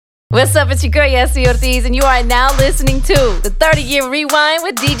What's up? It's your girl, Yessie Ortiz, and you are now listening to the 30-Year Rewind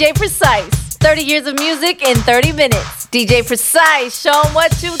with DJ Precise. 30 years of music in 30 minutes. DJ Precise, show 'em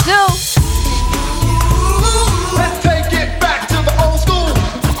what you do. Let's take it back to the old school.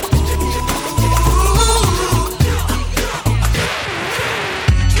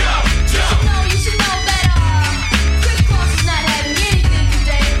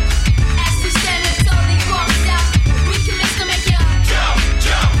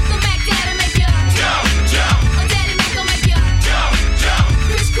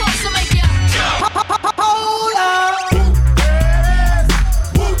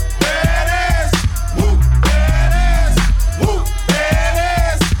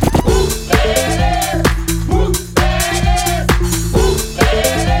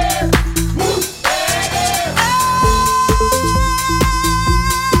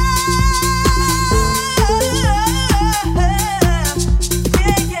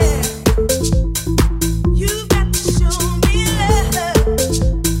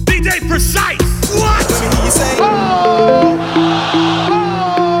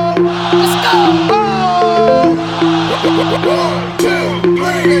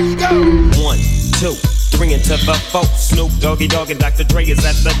 The folks, Snoop Doggy Dogg and Dr. Dre is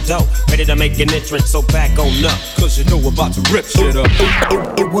at the door, ready to make an entrance, so back on up, cause you know we're about to rip shit up.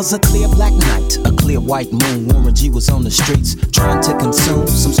 It was a clear black night, a clear white moon. Warren G was on the streets, trying to consume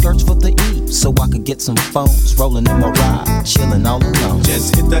some skirts for the E, so I could get some phones, rolling in my ride, chilling all alone.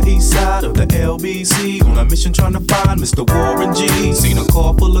 Just hit the east side of the LBC, on a mission trying to find Mr. Warren G. Seen a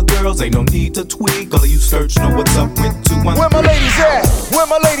car full of girls, ain't no need to tweak, all of you search know what's up with 213. Where my ladies at? Where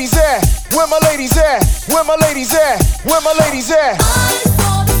my ladies at? Where my ladies at? Where my ladies at? Where my ladies at? Eyes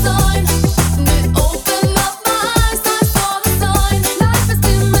for the sign, and open up my eyes. Eyes for the sign, life is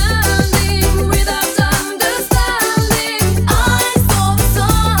demanding without understanding. Eyes for the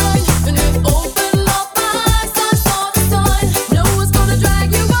sign, and open up my eyes. Eyes for the sign, no one's gonna drag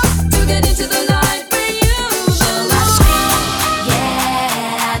you up to get into the light for you. Shall I scream?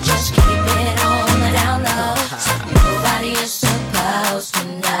 Yeah, just keep it on the down low, so nobody is supposed to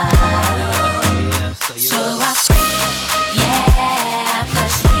know. So I scream, yeah,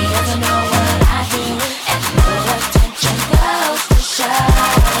 'cause he doesn't know what I do, and no attention goes to show.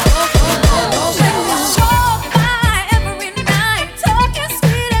 Walk by every night, talking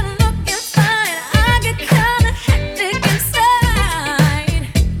sweet and looking fine. I get kinda hectic inside,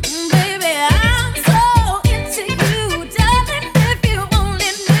 baby. I'm so into you, darling. If you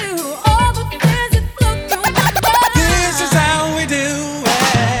only knew all the things that flow through my mind. This is how we do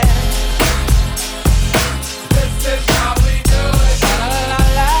it. This is how we do it. La la la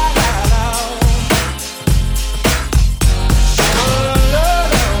la la. La la la.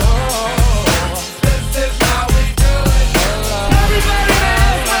 This is how we do it. Everybody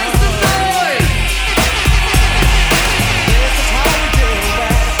else makes some noise. This is how we do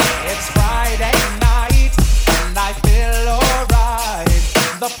it. It's Friday night and I feel alright.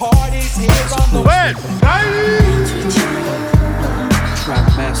 The party's here on the way. Trap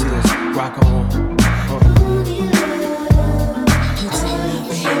masters, rock on.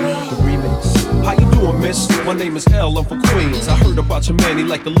 The remix. How you doing, miss? My name is L, I'm from Queens. I heard about your man, he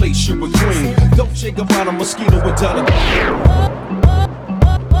like the late Sugar Green. Dolce Gabbana, mosquito with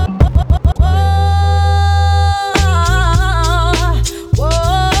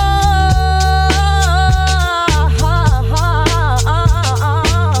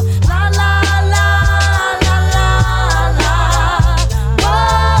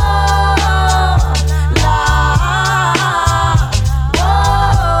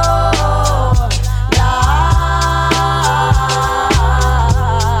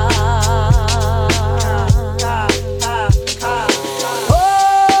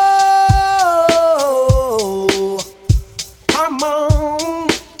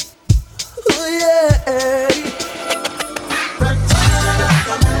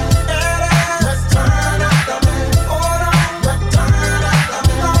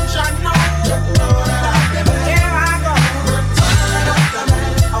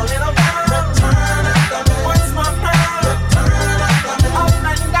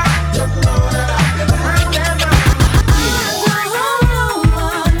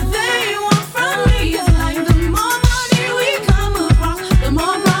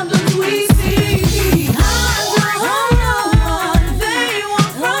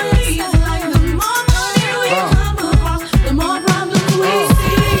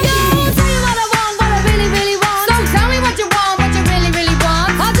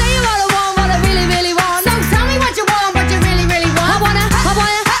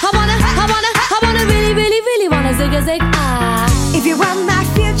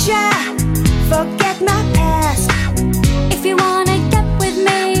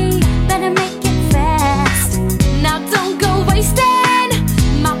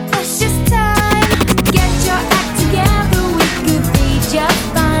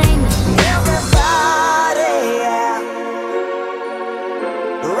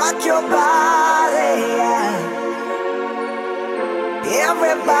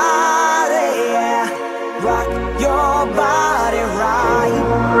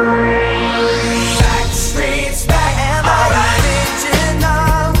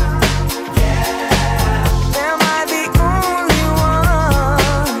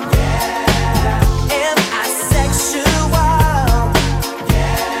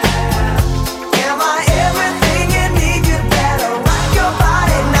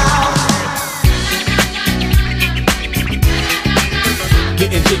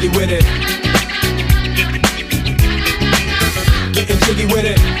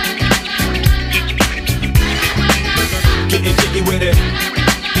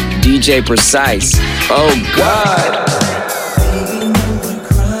DJ Precise. Oh God.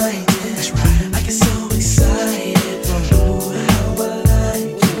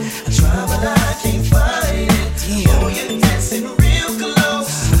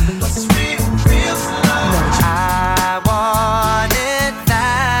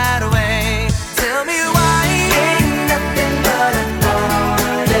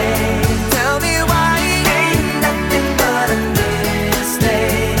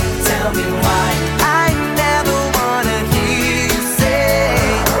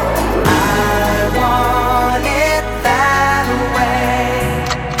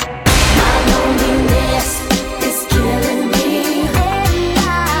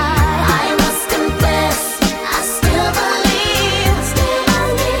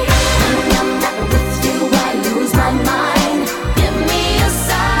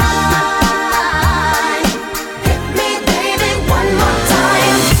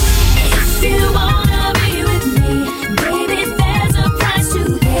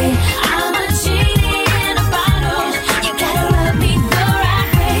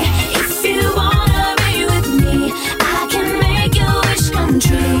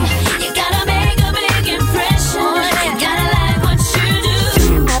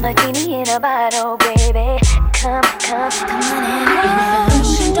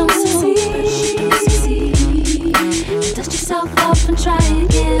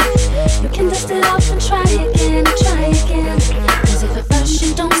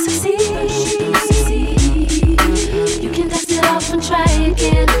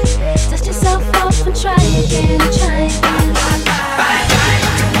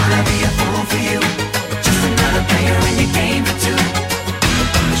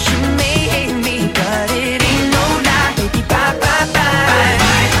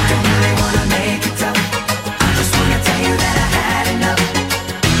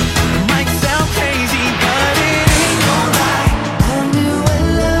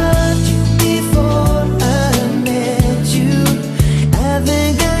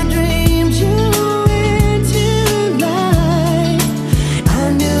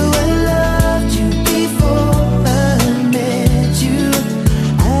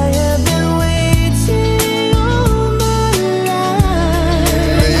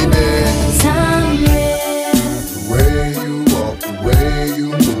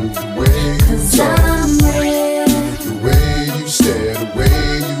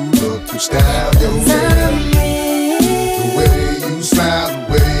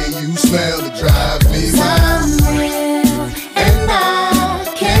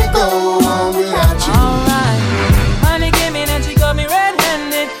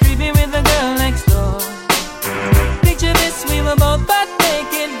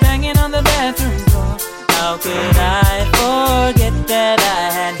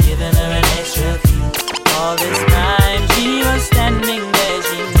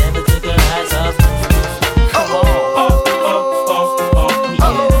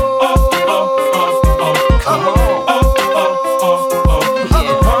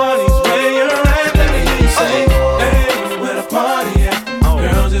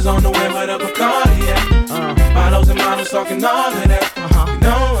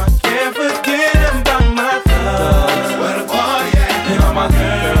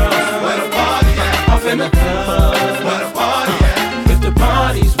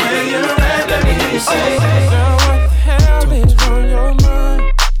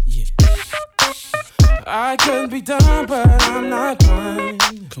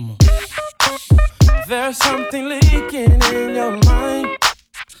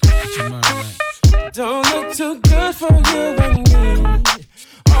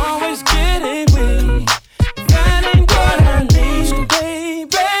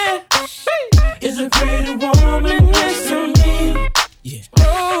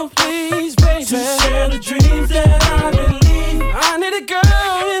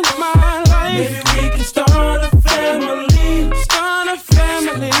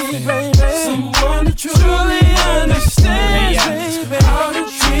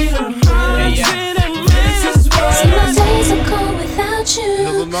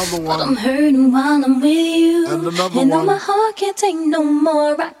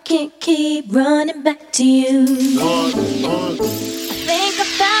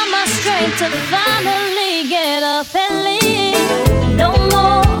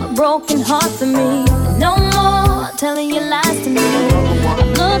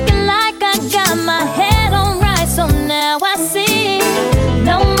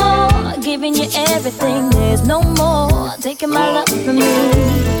 Everything, there's no more taking my love from me.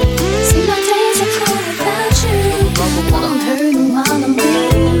 See, my days are cold without you, but I'm hurting while I'm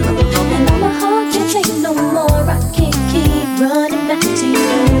with you.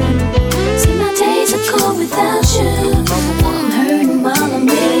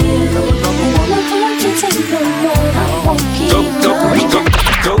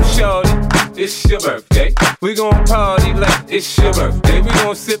 it's your birthday. We gon' party like it's your birthday. We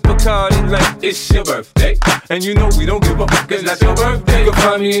gon' sip Bacardi like it's your birthday. And you know we don't give a fuck, it's not your birthday. You can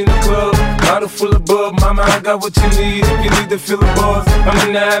find me in the club, bottle full of bub. Mama, I got what you need if you need to feel the buzz. I'm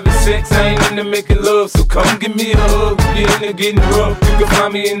into having sex, I ain't into making love. So come give me a hug, you into getting rough. You can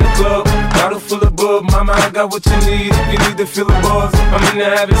find me in the club, bottle full of bub. Mama, I got what you need if you need to feel the buzz. I'm into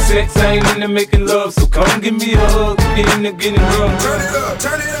having sex, I ain't into making love. So come give me a hug, you into getting rough. Turn it up,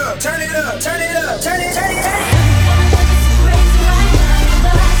 turn it up, turn it up, turn it up, turn it, turn it, turn it.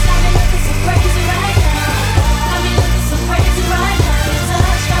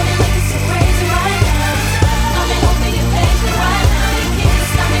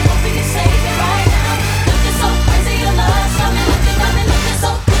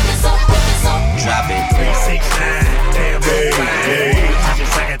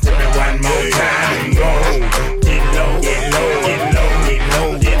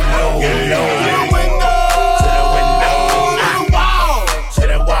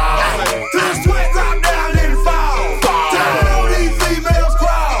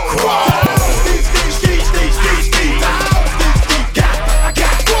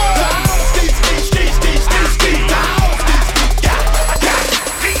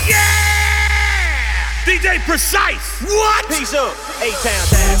 Precise. What? Peace up, A-Town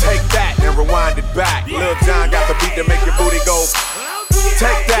down. Take that and rewind it back. Lil Jon got the beat to make your booty go.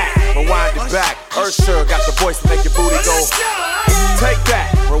 Take that, rewind it back. Usher got the voice to make your booty go. Take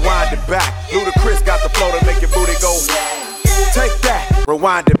that, rewind it back. Ludacris got the flow to make your booty go. Take that,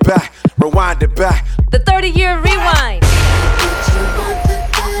 rewind it back, rewind it back. The 30-year rewind.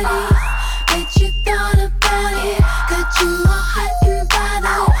 Bet you thought about it. Got you all hot and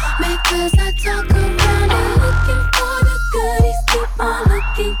bothered. Make us not talk around it. Looking for the goodies, keep on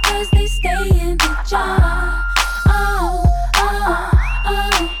looking, cause they stay in the jar. Oh, oh, oh,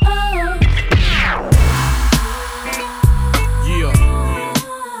 oh. Yeah.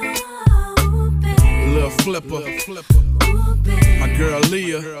 Little flipper. My girl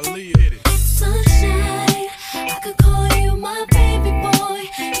Leah. Sunshine, I could call you my baby boy.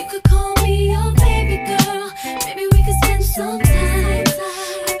 You could call me your baby girl. Maybe we could spend some time.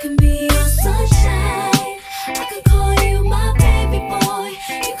 I can be your sunshine. I could call you my baby boy.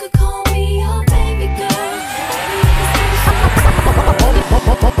 You could call me your baby girl. Maybe we could spend some time.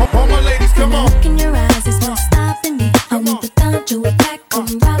 All my ladies, come on. Look in your eyes, there's no stopping me. I want the time to attack,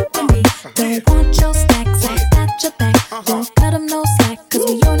 come rock with me. Don't want your stacks, I got your back. Don't cut 'em no slack, cause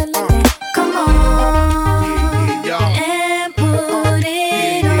we on it like that. Come on and put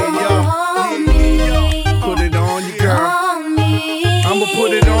it on me. Put it on you, girl. On me. I'ma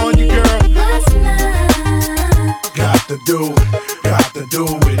put it on you, girl. What's love? Got to do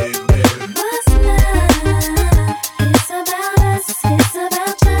with it, baby. What's love? It's about us, it's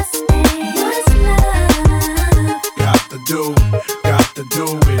about trusting. What's love? Got to do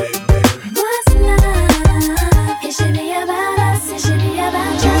with it, baby. What's love? It should be about us, it should be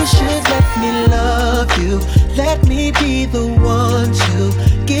about You trusting. should let me love you. Let me be the one to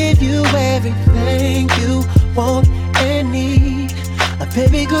give you everything you want and need. A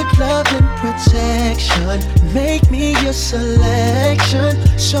baby, good love and protection. Make me your selection.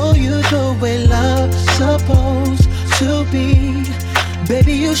 Show you the way love's supposed to be.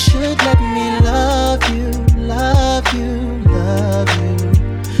 Baby, you should let me love you, love you, love you,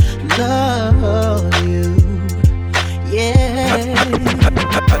 love you. Yeah.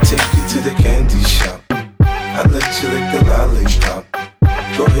 I take you to the candy shop. I let you lick the lollipop.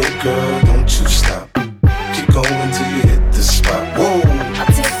 Go ahead, girl, don't you stop. Keep going till you hit the spot. Whoa. I'll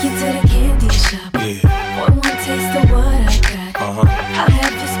take you to the candy shop. Yeah. One taste of what I got. I'll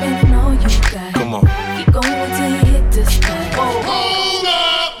have you spending all you got. Come on. Keep going till you hit the spot. Hold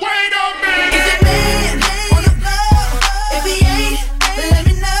up, wait a minute. Is your man on the floor? If he ain't, let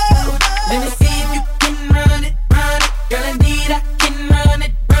me know. Let me see if you can run it, run it. Girl, indeed I can run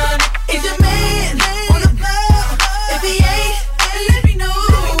it, run it. Is your man on the floor? If he ain't, let me know.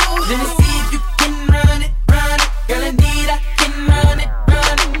 Let me see if you can run it, run it. Girl, indeed I can run it,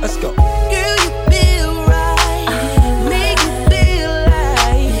 run it. Let's go. Girl, you feel right, make me feel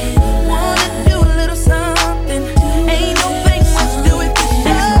like wanna do a little something. Ain't no face, just do it for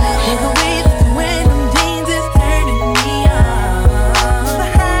sure. The way that when them jeans is turning me on. The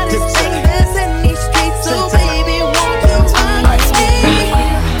hottest fingers in these streets, so baby, won't you run with me?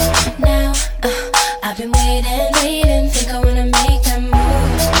 Now, I've been waiting, think I wanna make that move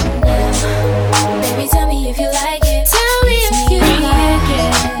now. Baby, tell me if you like it. Tell me if you like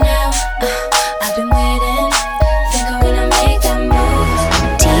it. Now, I've been waiting, think I wanna make that move.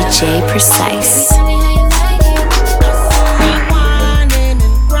 DJ Precise. Baby, tell me how you like it. Rewinding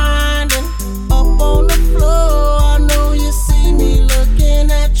and grinding,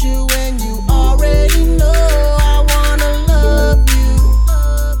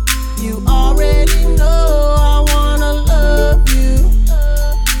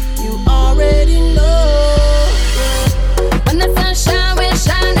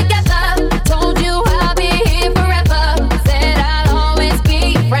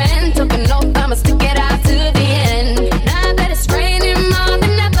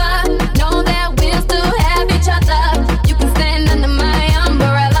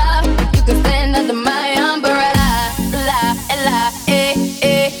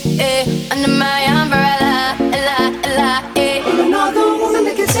 under my umbrella, Another woman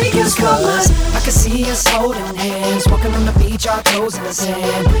that can take your spotlight. I can see us holding hands, walking on the beach, our toes in the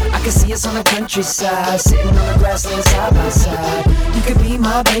sand. I can see us on the countryside, sitting on the grassland side by side. You could be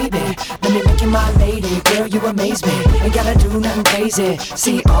my baby, let me make you my lady. Girl, you amaze me, ain't gotta do nothing crazy.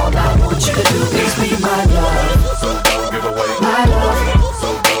 See, all I want you to do is be my love. So don't give away. My love. So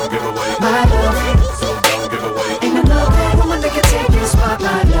don't give away. My love. So don't give away. Ain't another woman that can take your spot,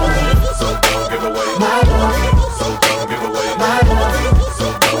 my love. So don't give away. My love. So don't give away. My love. So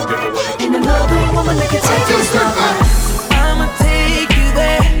don't give away. Ain't another woman that can take your spot, my love. I'ma take you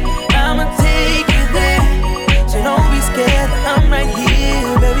there, I'ma take you there. So don't be scared, I'm right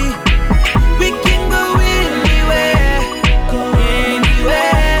here, baby. We can go anywhere,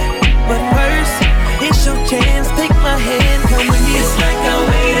 but first, it's your chance. Take my hand, come with me. It's like I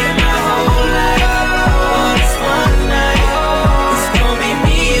waited my whole life for this one night. It's gonna be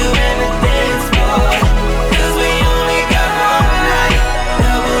me, you, and the dance floor. 'Cause we only got one night.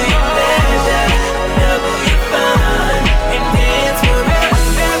 Double your pleasure, double your fun, and dance forever.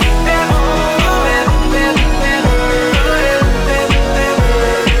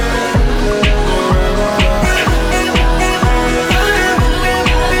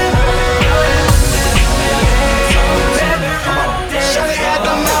 Shawty had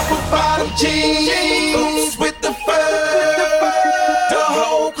them apple bottom jeans with the fur. The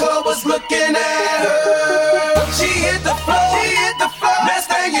whole club was looking at her. She hit the floor. Next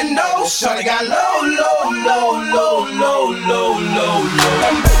thing you know, Shawty got low.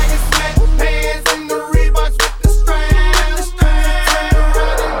 I'm back in sweatpants and the Reeboks with the straps. Turn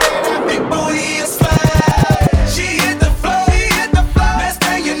around and get that big booty and slap. She hit the floor. Next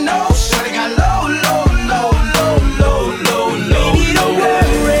thing you know, Shawty got low. Baby, don't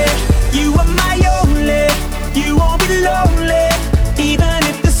worry, you are my only. You won't be lonely, even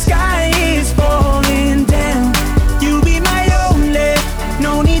if the sky is falling down. You be my only,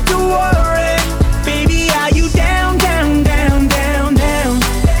 no need to worry. Baby, are you down, down, down, down, down?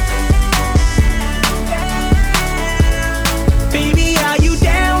 Baby, are you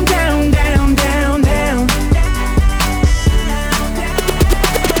down, down, down, down, down?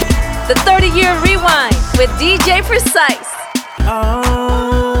 The 30-year rewind with DJ Precise.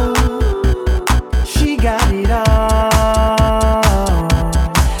 Oh, she got it all.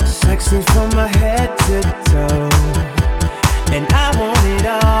 Sexy from my head to toe. And I want it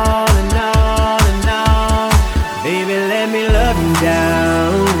all and all and all. Baby, let me love you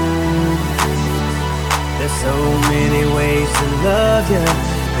down. There's so many ways to love you.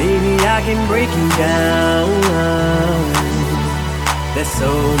 Baby, I can break you down. There's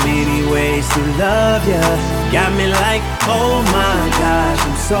so many ways to love ya. Got me like, oh my gosh,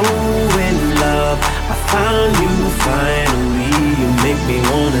 I'm so in love. I found you finally. You make me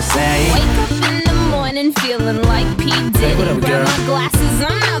wanna say, wake up in the morning feeling like P. Diddy. what up, Grab girl? my glasses,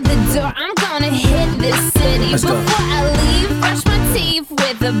 I'm out the door. I'm gonna hit this city. Let's go. Before I leave, brush my teeth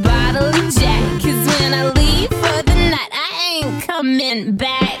with a bottle of Jack. 'Cause when I leave for the night, I ain't coming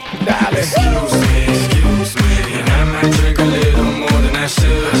back. Excuse me, and I might drink a little more than I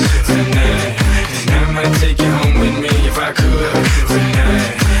should tonight. And I might take you home with me if I could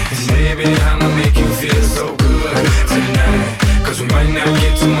tonight. And baby, I'ma make you feel so good tonight. 'Cause we might not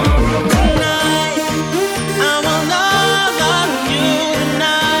get tomorrow. tonight, I will love you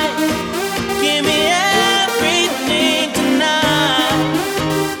tonight. Give me everything tonight.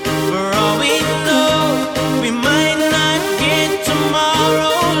 For all we know, we might not get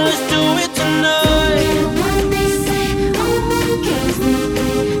tomorrow. Let's do it tonight.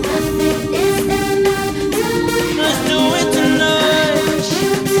 Let's do it tonight.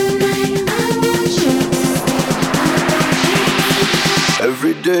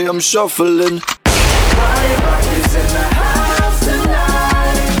 Every day I'm shuffling. Everybody's in the house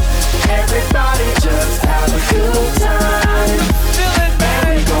tonight. Everybody just have a good time. And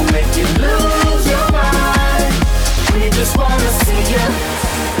we gon' make you lose your mind. We just wanna see you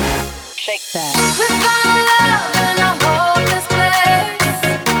Shake that. We found love in a hopeless place.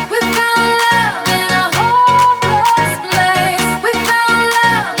 We found love in a hopeless place. We found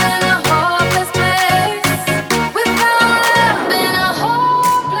love in a hopeless place. We found love in a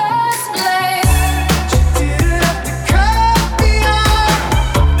hopeless place. didn't have to cut me off.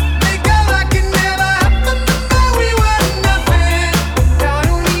 Make out like it never happened. But we were nothing. Now I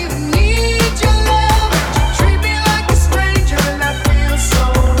don't even need your love. Treat me like a stranger and I feel so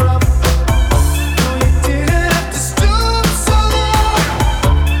rough. No, you didn't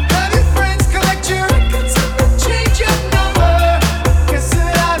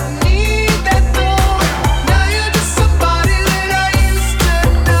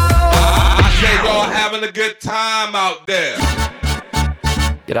good time out there.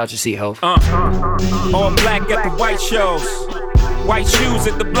 Get out your seat, ho. All black at the white shows. White shoes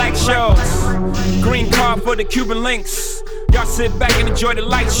at the black shows. Green card for the Cuban links. Y'all sit back and enjoy the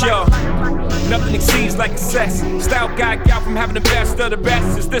light show. Nothing exceeds like excess. Style guy got from having the best of the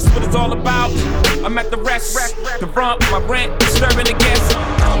best. Is this what it's all about? I'm at the rest. The front, my rent, disturbing the guests.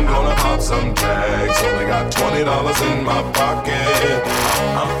 I'm gonna pop some tags. Only got $20 in my pocket.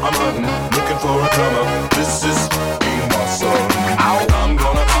 I'm hunting, looking for a comer. This is being awesome. I'm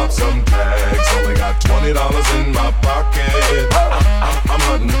gonna pop some tags. Only got $20 in my pocket. I'm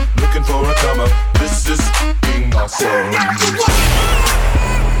hunting, looking for a comer. This is being awesome.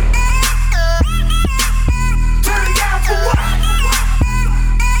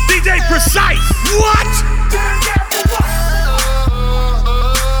 DJ Precise. What?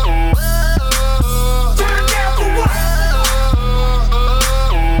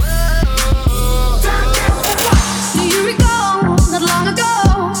 Do you recall not long ago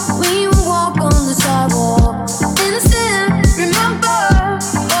when you would walk on the sidewalk? Innocent, remember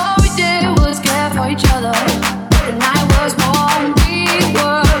all we did was care for each other. The night was warm, we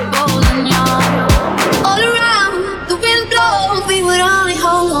were bold and young. All around, the wind blows, we would only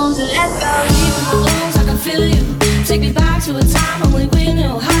hold on to let go. I can feel you. Take me back to a time when we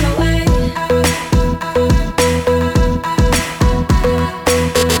knew how to wait.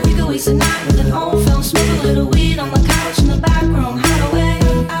 We could waste a night with an old film, smoke a little weed on the couch in the back room. How to wait.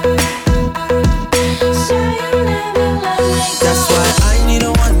 Say you never let me go. That's why I need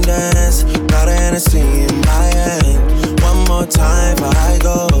a one dance. Got a Hennessy in my hand. One more time before I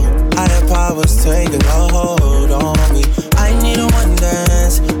go. Higher powers taking a hold on me. I need a one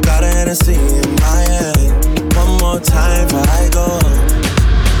dance. Got a Hennessy in my hand. One more time before I go.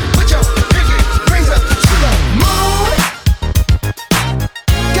 Put your pinky rings up to the moon.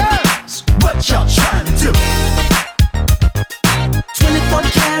 Girls, what y'all trying to do? 24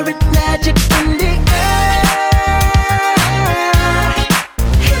 karat magic in the air.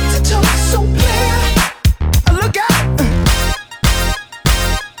 Head to toe, so clear. Look out.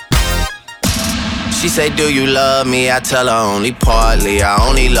 She say, do you love me? I tell her only partly. I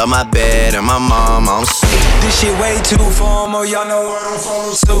only love my bed and my mom on sleep. This shit way too formal, y'all know what I'm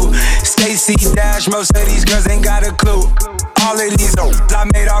from too. Stacy Dash, most of these girls ain't got a clue. All of these I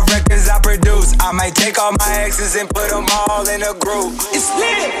made off records I produce. I might take all my exes and put them all in a group. It's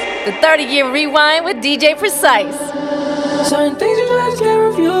lit. The 30-year rewind with DJ Precise. Certain things you just can't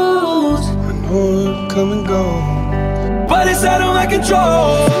refuse. I know come and go, but it's out of my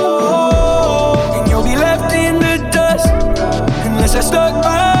control. And you'll be left in the dust unless I stuck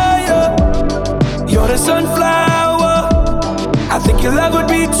by you. You're the sunflower. I think your love would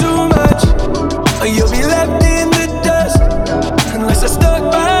be too much. Or you'll be left in the dust unless I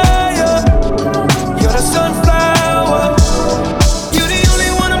stuck by you. You're the sunflower. You're the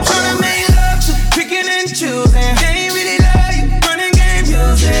only one I'm trying to make love to. Picking and choosing. They ain't really love you. Running game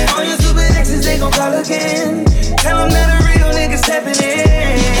using. All your stupid exes, they gon' call again. Tell them that a real nigga's stepping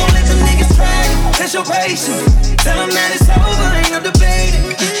in. Won't let them niggas try you. Test your patience. Tell them that it's over, ain't no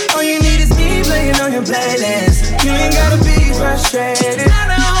debating. All you need is me playing on your playlist. You ain't gotta be frustrated.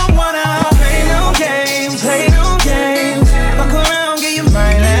 I don't wanna play no games, play no games. Fuck around, get your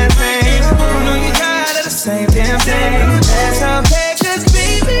mind last name. I know you tired of the same damn thing. That's okay, 'cause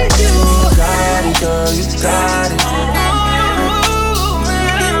baby, you got it, girl, you got it.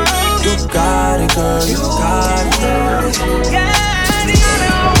 You got it, girl, you got it, girl.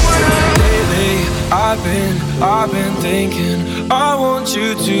 Lately, I've been thinking, I want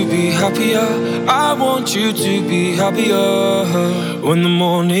you to be happier. I want you to be happier. When the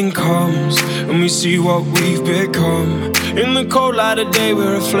morning comes and we see what we've become. In the cold light of day,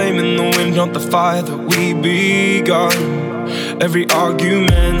 we're a flame in the wind, not the fire that we begun. Every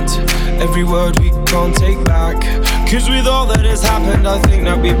argument, every word we can't take back. 'Cause with all that has happened, I think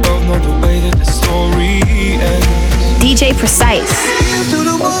that we both know the way that the story ends. DJ Precise. Cheers to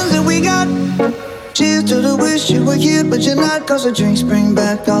the ones that we got. Cheers to the wish you were here, but you're not. 'Cause the drinks bring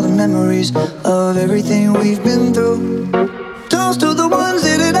back all the memories of everything we've been through. Toast to the ones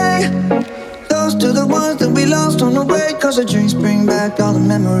here today. Toast to the ones that we lost on the way. 'Cause the drinks bring back all the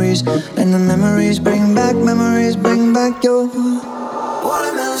memories. And the memories bring back your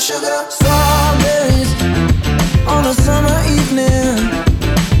watermelon sugar. Strawberries on a summer evening.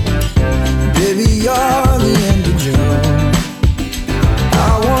 Baby, you're the end of June.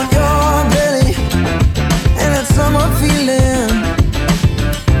 I want your belly and that summer feeling.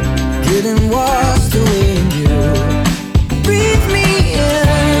 Getting washed away in you. Breathe me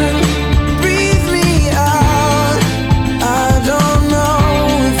in, breathe me out. I don't know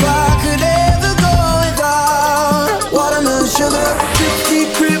if I could ever go without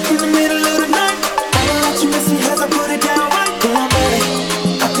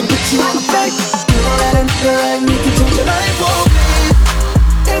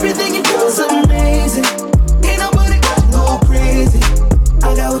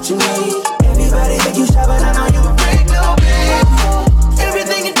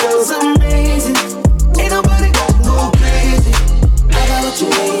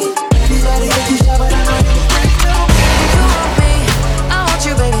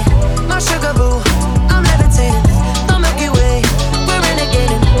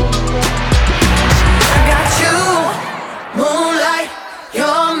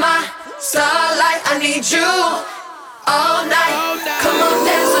I need you all night. Come on,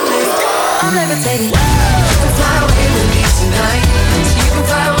 dance with me. I'm levitating. You can fly away with me tonight. You can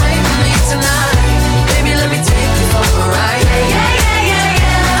fly away with me tonight. Baby, let me take you for a ride. Yeah, yeah, yeah,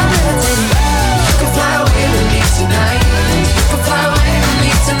 yeah. I'm levitating. You can fly away with me tonight. You can fly away with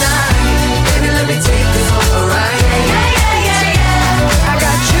me tonight. Baby, let me take you for a ride. Yeah, yeah, yeah, yeah. I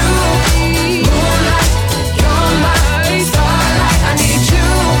got you, moonlight. You're my starlight. I need you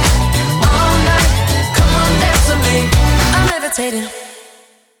all night. Come on, dance with me. I'm levitating.